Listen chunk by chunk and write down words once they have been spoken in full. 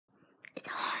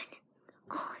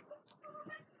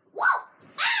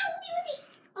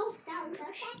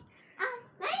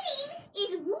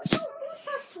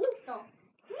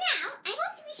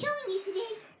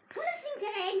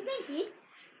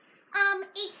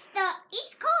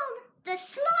It's called the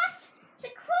sloth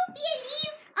Cecropia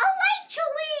leaf elytra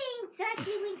wings. They're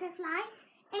actually wings that fly,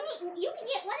 and you can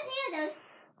get one pair of those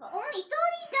for only $30.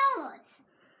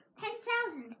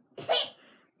 10,000.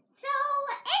 So,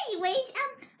 anyways,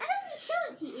 I'm gonna show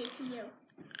it to you.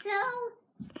 So,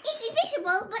 it's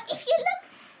invisible, but if you look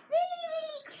really,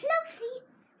 really closely,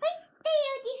 right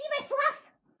there, do you see my fluff?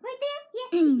 Right there? Yeah,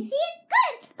 you see it?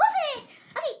 Good! Perfect!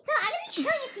 Okay, so I'm gonna be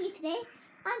showing it to you today,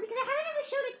 because I haven't ever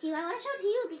showed it to you. I want to show it to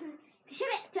you because if I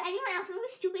showed it to anyone else, it would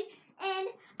be stupid. And,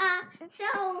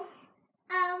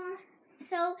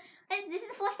 this is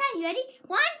the first time. You ready?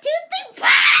 1, 2, 3,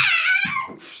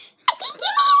 I think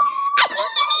you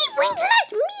need wings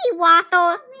like me,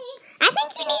 Waffle. I think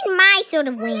you need my sort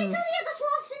of wings. I'll show you the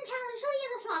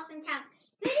sloths in town.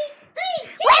 Ready? 3,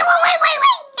 2,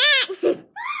 Wait.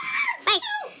 Wait,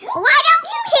 why don't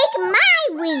you take my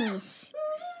wings?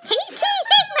 Can you please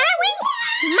take my wings?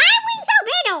 My wings are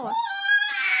better.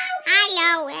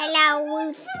 Hello.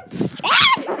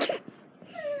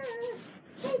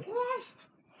 They passed.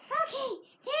 Okay,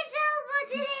 that's all for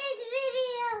today's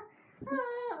video.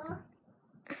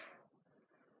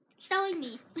 Showing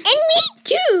me. And me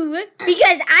too,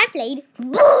 because I played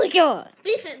Boozer.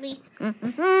 Recently.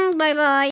 Bye-bye.